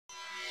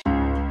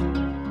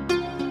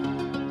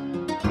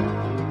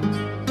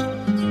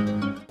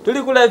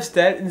Tuli ku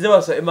lifestyle nze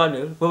waso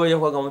Emmanuel bwe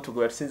yakwaga muntu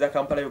gwe tusinza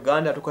Kampala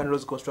Uganda tukanira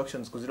Rose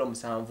Constructions ku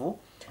 07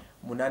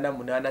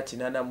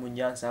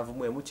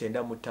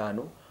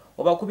 88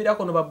 oba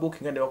kubirako no ba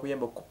booking ande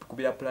bakuyamba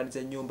kubira plan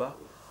z'ennyumba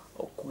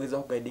okugeza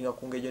okugaidinga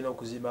ku ngejo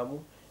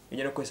n'okuzimbamu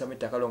enyo n'okwesa mu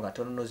ettaka longa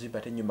tono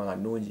n'ozimba ennyumba nga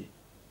nnungi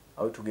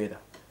awo together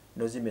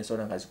n'ozimba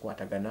ensonga nga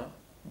zikwatagana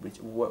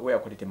where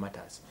quality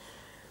matters.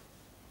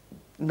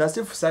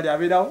 Nasifu Sali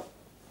abeerawo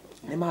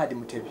ne Mahadi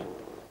Mutebi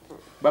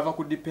bava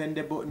ku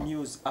Dependable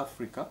News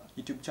Africa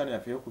YouTube channel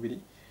yaffe yokubiri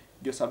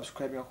jo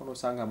subscribe nga kono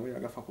sanga mu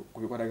agafa ku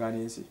bikwatagana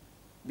ensi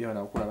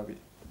byona okula babiri.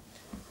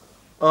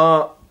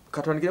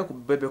 Katwanikira ku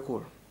Bebe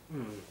Cool.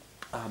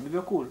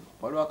 Bebe Cool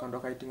waliwo akantu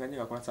akayitinganye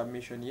gakola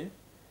submission ye.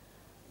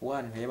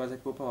 One, yabaza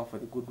power for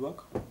the good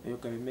work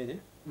eyoka bimere.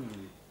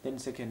 Then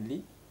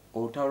secondly,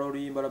 olutalo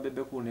oluyimba lwa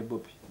Bebe Cool ne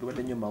Bobi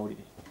lubadde nnyo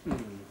mawulire.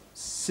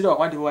 Sira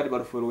kwanti bwali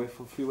balufuwe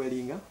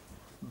fuwelinga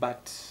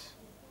but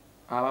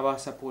ababa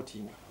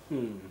supporting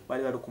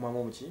bali balukuma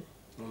mu muki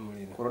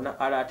corona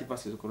alert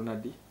versus corona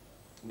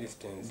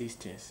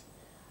distance.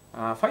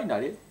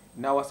 Finally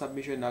now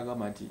submission na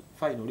government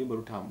final limbo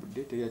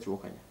lutambudde teri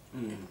yakokanya.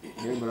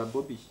 Limbo la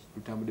Bobi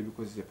lutambudde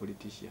because he's a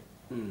politician.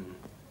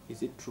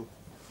 Is it true?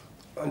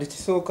 And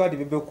kisoka di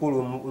Bebe Cool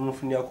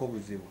umufunyako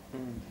obuzibu.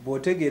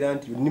 Botegera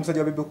nti ni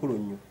musajja Bebe Cool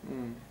nnyo.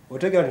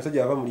 Otegera nti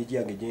musajja ava mu ligi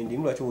yange gyendi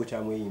mulwa kyo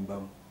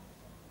kyamweyimbamu.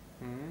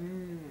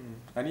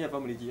 Ani ava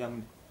mu ligi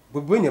yamwe?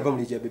 Bobi Wine ava mu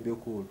ligi ya Bebe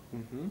Cool.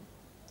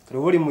 Kale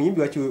woli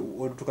muyimbi waki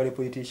otukale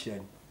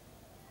politician.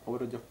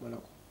 Obotoja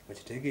kumalako.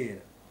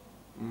 Okitegeera.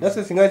 That's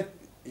the thing.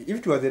 If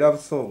it was a love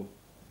song,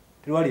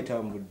 tewali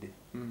tambudde.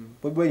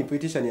 Bobi Wine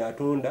politician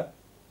yatonda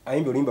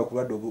ayimbe olimba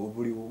kulwadde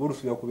obuli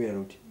obulusubya kubeera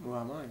luti.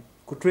 Wamaanyi.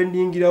 Ku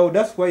trending irawo,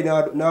 that's why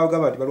now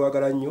government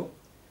balwagala nnyo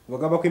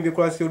bagamba ko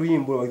imbikolasi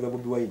oluyimbo lwa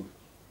Bobi Wine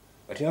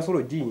ati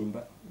nasolo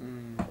jimba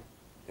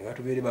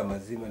ngatubeere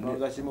Amazima no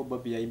gashimo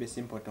Bobi yayimbe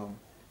simple tom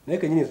naye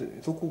kenyini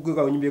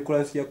sokugeka onyimbe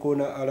kolasi ya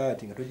kona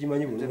alert nga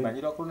tojimanyi bulungi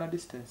tebanyira corona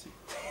distance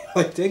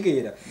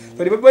otegeera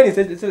so Bobi Wine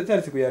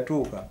sali siku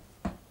yatuuka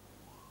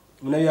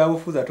munabi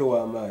abufuza to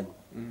wamaanyi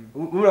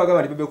mumula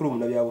gamba Bebe Cool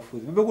munabi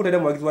abufuzi Bebe Cool tena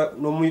mwagizwa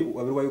nomu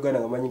wabiri wa Uganda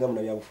ngamanyi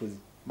munabi abufuzi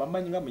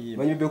bamanyi nga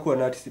muyimba manyi Bebe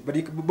Cool artist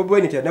but Bobi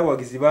Wine tena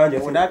wagizi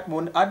banje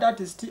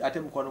artist ate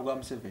mukwano gwa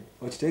Museveni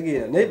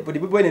okitegeera naye Bobi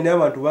Wine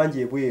n'abantu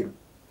bangi ebweru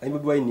ayi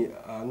Bobi Wine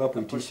nga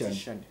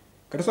politician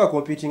kati so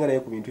competing naye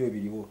ku bintu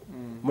ebiriwo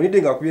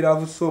mulide nga kubira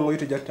avu songo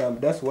yito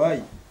jatambu that's why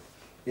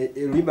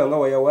elimba nga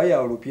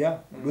waya olupya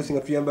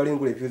lusinga tuyambala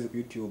engule views ku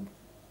YouTube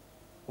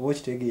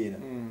okitegeera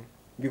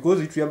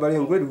because tuyambala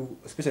engule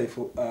especially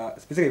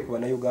for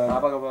na Uganda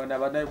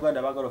abana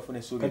Uganda bagala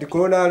ofune suri kati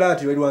corona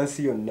alert wali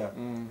wansi yonna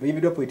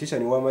bimbido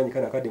politician wamanyi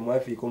kana kade mu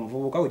Africa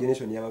omuvubuka ku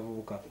generation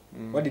y'abavubuka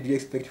what did you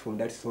expect from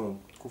that song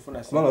kufuna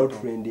kubanga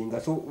lot trending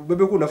so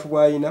Bebe Cool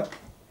nafubwa ina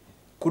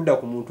kudda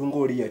ku muntu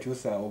ngoli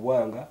yakyusa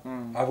obwanga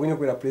avuganya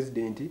kwera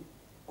president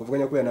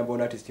kuvuganya kwera number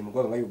one artist mu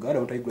gwanga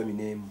Uganda mutayigwa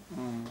minemu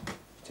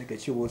cheke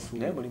chiwosu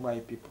naye buli my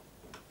people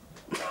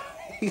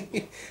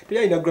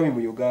tuya ina Grammy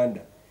mu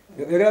Uganda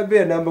yagala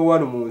be number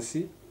one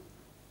munsi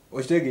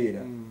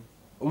okitegeera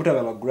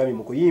omutaba nga Grammy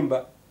mu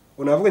kuyimba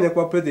onavuganya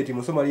kwa president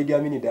mu Somalia Idi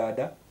Amin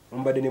dada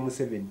ombade ne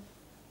Museveni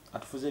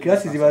atufuze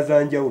klasi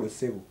zibazanja ulo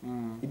sebo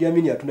Idi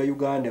Amin atunda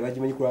Uganda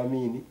bajimanyi kwa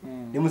Amin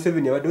ne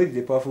Museveni abadde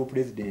the powerful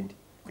president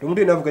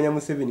omuntu enavuganya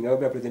Museveni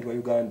nga president wa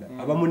Uganda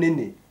aba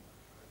munene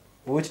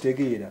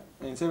okitegeera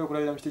ensebe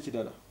kulabira mukiti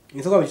kidala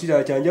insoka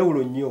mukiti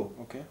kyanjawulo nnyo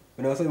okay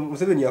bana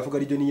Museveni yafuga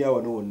region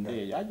yawa nonna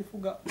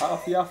yajifuga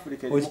afi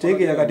Africa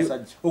okitegeera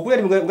kati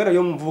okulya ngana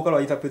yo muvubuka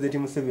lwa president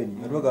Museveni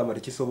atwagamba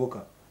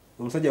tekisoboka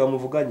omusajja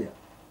bamuvuganya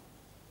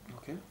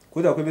okay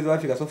kuza kwebeza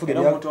Africa sofuge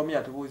ya muntu omi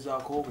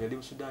atubuzaako yali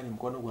mu Sudan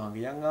mukono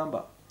gwange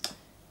yangamba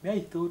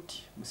I thought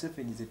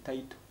Museveni is a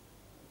title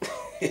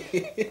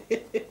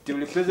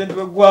Tuli president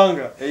wa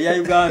gwanga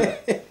ya Uganda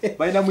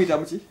baina muita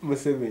muki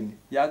Museveni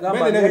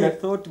yagamba I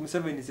thought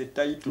Museveni is a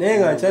title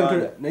nenga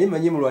nchaito naye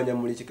manyi mulwanya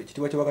muli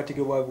kitibwa kya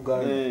wakatike bwa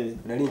Uganda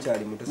nali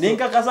nchali muto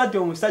ninka kasati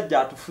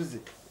omusajja atufuze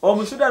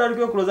omusudana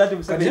aliko kuloza ati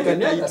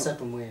Museveni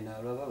asatu mwena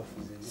alaba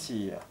bafuze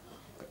siya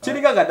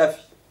kiringa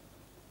Gaddafi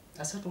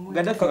asatu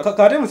mwena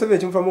kate Museveni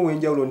chimfamu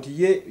wenjawulo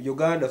nti ye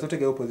Uganda so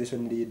take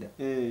opposition leader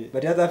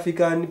but other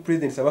African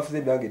presidents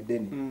abafuze byange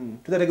deni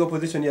tutatege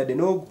opposition ya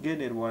deno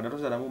gene Rwanda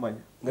tozana mumanya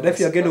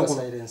Gaddafi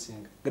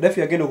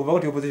agenda okuva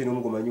kuti opposition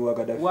omugomanyi wa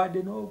Gaddafi wa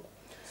deno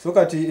so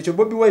kati ekyo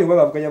Bobi Wine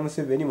baba avuganya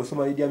Museveni mu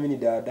Somalia Idi Amin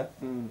dada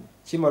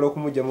kimala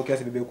okumujja mu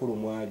kiasi Bebe Cool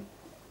mwali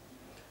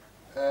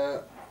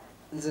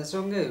nze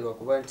nsongerwa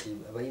kuba nti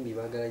abayimbi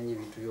bagala nnyo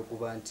ebintu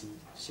by'okuba nti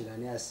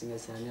kirani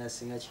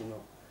asinga kino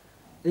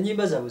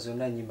enyimba zaabwe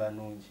zonna nyimba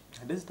nnungi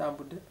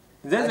ndezitambudde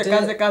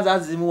nzenze kanze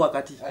azimu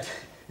wakati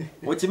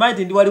okimanyi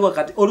nti ndi wali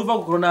wakati oluva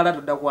ku corona ala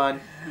tudda kwani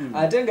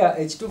ate nga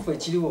ekituufu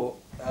ekiriwo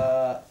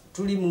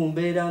tuli mu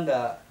mbeera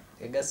nga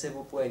egase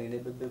Bobi Wine ne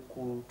Bebe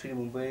Cool tuli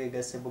mu mbeera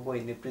egase Bobi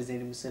Wine ne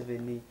President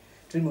Museveni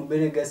tuli mu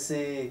mbeera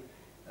egase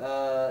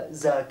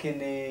Zake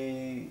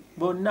ne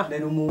bonna ne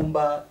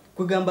Lumumba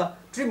kugamba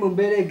tuli mu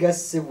mbeera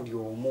egasse buli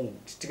omu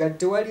tikati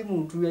tewali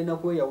muntu yalina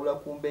kweyawula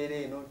ku mbeera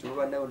eno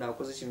tiba nayo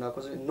nakoze kino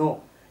nakoze no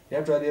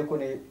era tulabyeko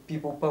ne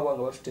people power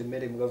nga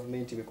batutemmere mu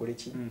gavumenti bekole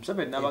ki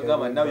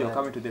n'abagamba now you're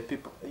coming to the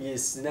people.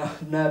 Yes,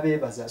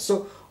 n'abeebaza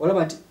so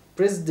olaba nti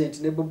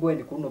president ne Bobi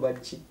Wine kuno bali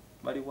ki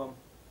bali wamu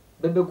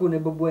Bebe Cool ne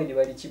Bobi Wine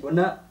bali ki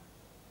bona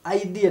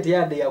idea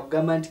teyadde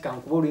yakugamba nti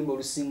kankuba oluyimba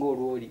olusinga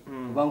olwoli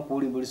oba nkuba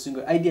oluyimba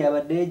olusinga idea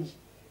yabadde egi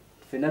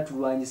ffenna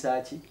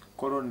tulwanyisa ki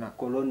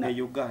corona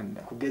e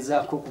Uganda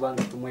kugezaako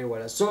kubanga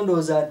tumwewala so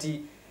ndowooza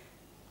nti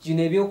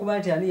kino ebyokuba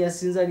nti ani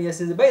yasinza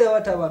by the way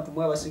ate abantu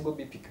mwe abasinga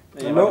obipika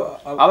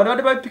abantu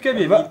badde babipika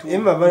ebyo ebintu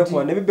emma bali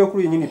kuba ne Bebe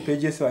Cool yennyini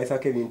pages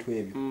ayisako ebintu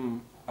ebyo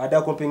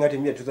ada kompinga ati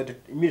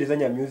mire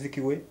zanya music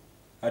we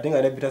ate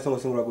nga nebita songo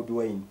singula Bobi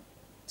Wine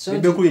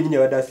Bebe Cool yennyini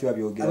abadde asiba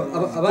byogera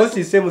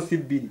post same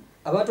sibiri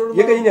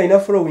yeke nyinyi alina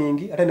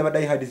following ate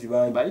nabadde hadi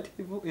zibangi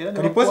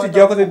kati post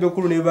gyakoze Bebe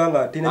Cool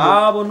nebanga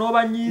tena abo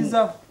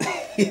nobanyiza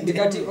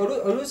kati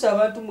oluusa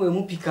abantu mwe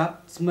mupika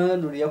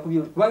simando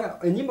yakubye kubanga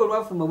enyimbo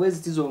lwafuma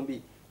bwezi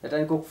tizombi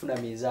natandika okufuna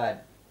mizaani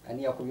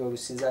ani yakubye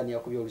olusinzani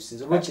yakubye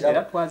olusinzo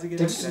lwakira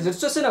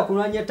tetusosena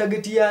kunanya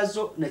target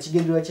yazo na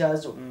kigenderwa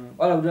kyazo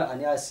wala bula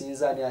ani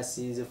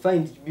asinze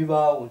find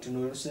bibaawo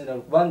ntino olusinza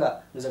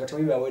kubanga noza kati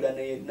biba weda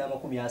na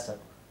 30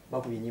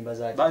 bakubye nyimba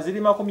zake bazili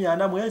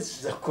 40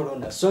 mwezi za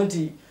corona so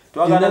nti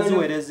twagala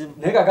ziwerezi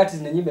naye kakati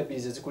zine nyimba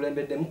bize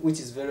zikulembeddemu which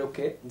is very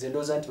okay nze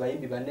ndooza nti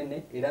bayimbi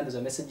banene era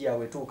ndoza message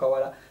yawe tuuka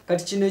wala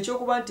kati kino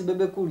ekyokuba nti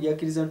Bebe Cool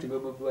yakiriza nti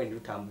Bobi Wine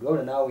lutambula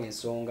wala naawe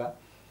ensonga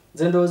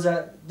nze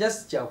ndooza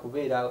just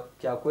kyakubeera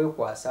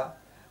kyakwekwasa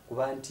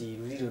kuba nti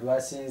luliro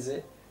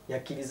lwasinze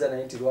yakiriza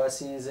naye nti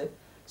lwasinze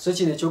so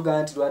kino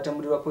ekyogaa nti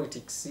lwatambulirwa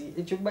politics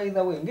ekyo by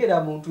the way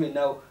ngera muntu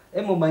yennawo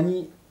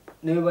emumanyi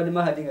naye bali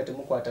mahadi nga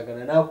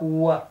temukwatagana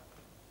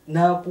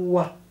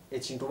nakuwa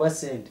ekintu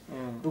basente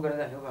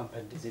tukanaga ne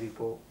bampadde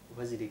ziriko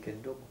bazirika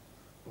eddogo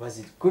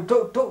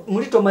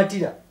muli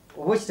tomatira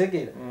oba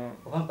kitegeera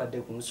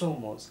obampadde ku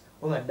nsomooza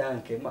oba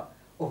dankema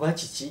oba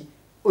kiki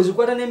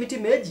ozikwata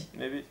n'emitima egi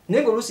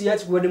naye ng'oluusi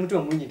yakikuwadde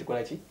mutima mulungi nti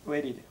kola ki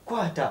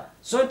kwata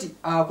so nti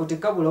ako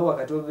tekabulawo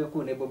wakati wa Bebe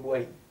Cool ne Bobi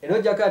Wine era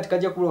ojjako ati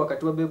kajja kubula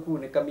wakati wa Bebe Cool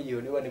ne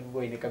Chameleone oba ne Bobi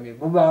Wine ne Chameleone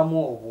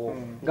bubaamu obwo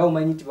nga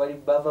omanyi nti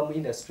bava mu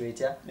industry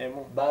etya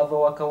bava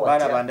waka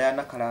watya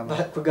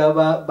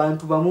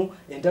bantu bamu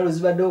entalo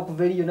zibaddewo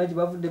okuva eriyo nagye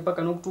bavudde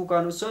paka n'okutuuka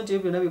wano so nti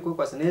ebyo byonna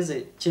bikwekwasa naye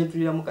nze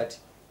kyentuliramu kati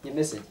ye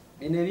message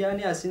bino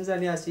ebyani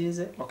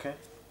asinze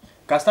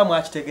kasita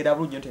mwakitegeera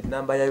bulungi nti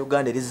namba ya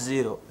Uganda eri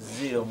 008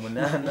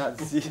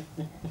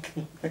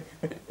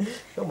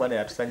 omwana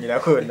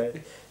yatusanyirako naye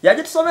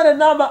yaje tusomere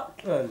namba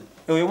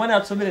oyo mwana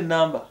yatusomere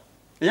enamba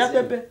eya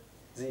Bebe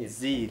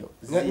 0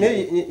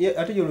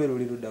 ate yo lwero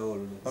liruddawo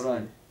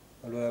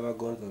olwa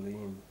bagonzo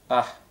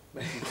oluyimba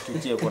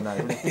tukieko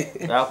nayo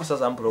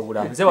akusaza mu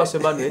program nze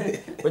wasembanwe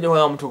wenye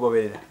kwa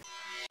mutugoberera